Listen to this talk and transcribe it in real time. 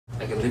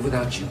can live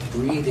without you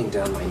breathing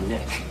down my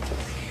neck.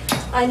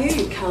 I knew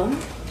you'd come,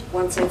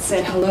 once I'd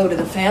said hello to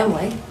the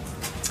family.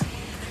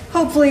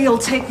 Hopefully you'll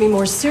take me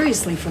more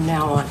seriously from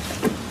now on.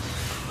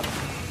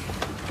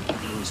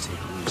 Always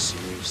taking you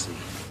seriously.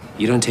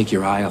 You don't take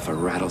your eye off a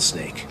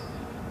rattlesnake.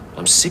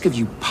 I'm sick of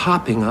you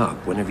popping up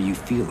whenever you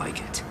feel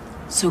like it.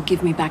 So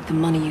give me back the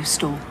money you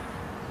stole.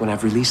 When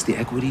I've released the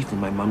equity from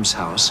my mom's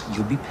house,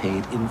 you'll be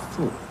paid in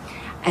full.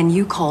 And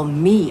you call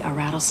me a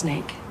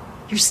rattlesnake?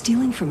 You're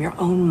stealing from your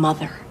own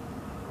mother.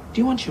 Do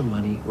you want your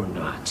money or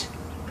not?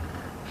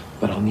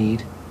 But I'll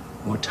need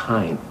more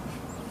time.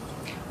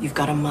 You've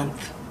got a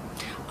month.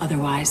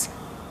 Otherwise,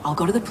 I'll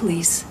go to the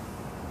police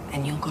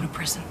and you'll go to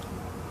prison.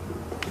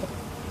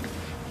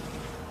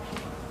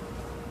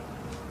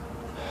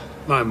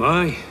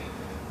 My.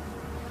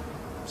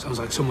 Sounds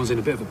like someone's in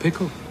a bit of a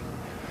pickle.